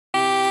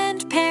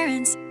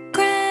Grandparents,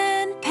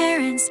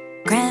 grandparents,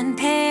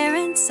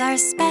 grandparents are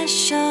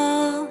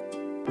special.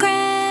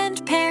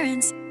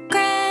 Grandparents,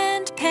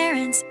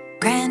 grandparents,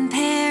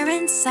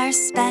 grandparents are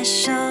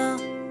special.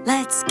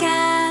 Let's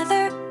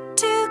gather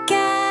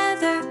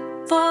together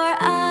for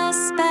a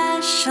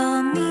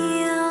special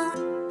meal.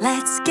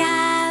 Let's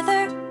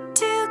gather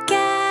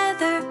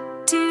together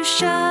to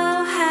show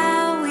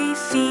how we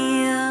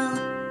feel.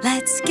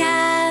 Let's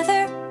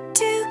gather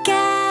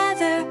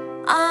together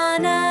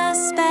on a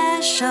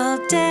special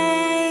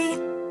day.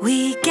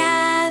 We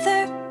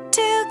gather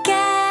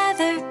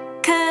together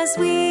 'cause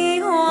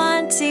we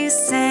want to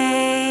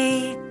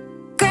say,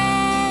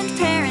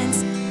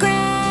 grandparents,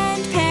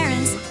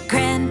 grandparents,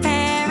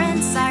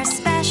 grandparents are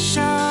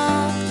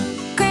special.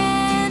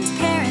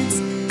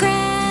 Grandparents,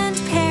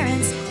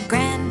 grandparents,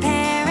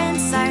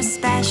 grandparents are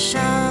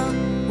special.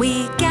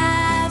 We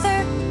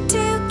gather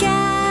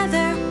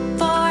together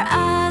for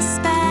a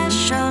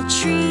special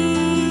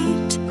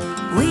treat.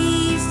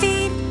 We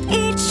feed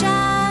each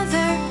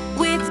other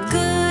with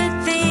good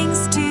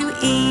things to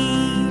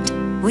eat.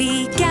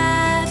 We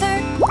gather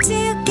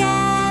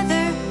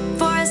together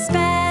for a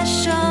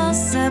special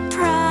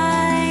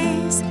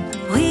surprise.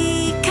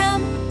 We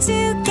come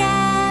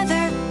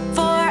together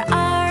for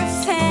our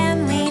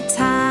family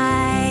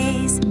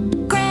ties.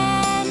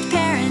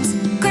 Grandparents,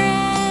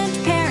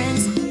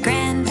 grandparents,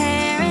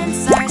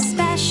 grandparents are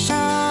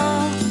special.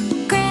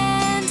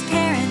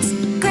 Grandparents,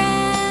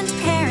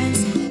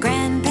 grandparents,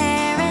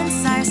 grandparents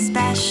are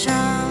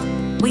special.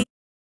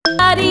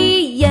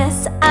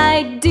 Yes,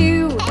 I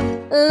do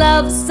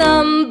love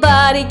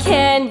somebody.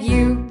 Can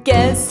you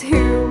guess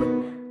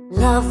who?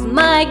 Love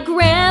my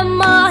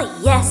grandma.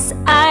 Yes,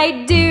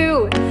 I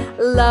do.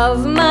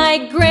 Love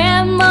my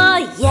grandma.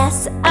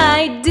 Yes,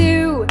 I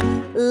do.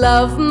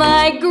 Love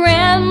my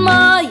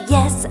grandma.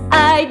 Yes,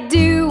 I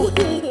do.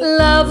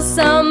 Love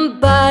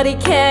somebody.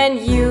 Can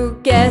you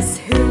guess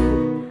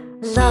who?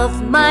 Love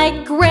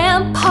my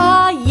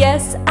grandpa.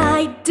 Yes, I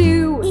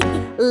do.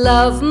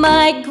 Love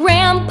my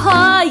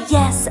grandpa.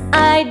 Yes,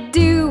 I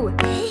do.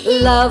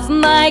 Love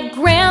my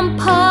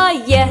grandpa.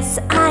 Yes,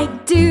 I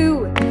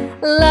do.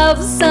 Love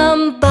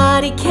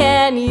somebody.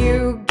 Can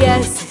you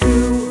guess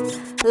who?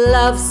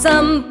 Love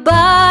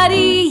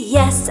somebody.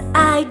 Yes,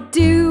 I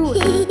do.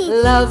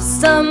 Love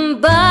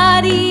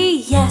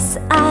somebody. Yes,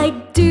 I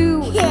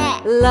do.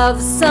 Love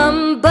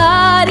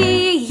somebody.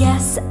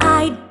 Yes,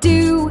 I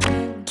do.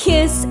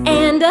 Kiss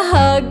and a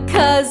hug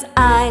 'cause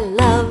I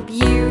love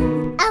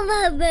you. I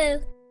love you.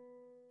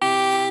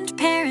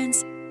 Grandparents,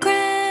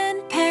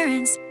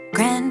 grandparents,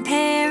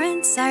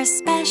 grandparents are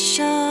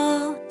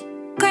special.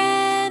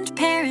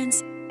 Grandparents,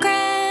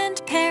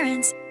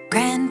 grandparents,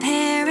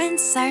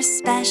 grandparents are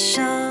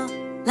special.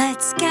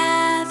 Let's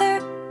gather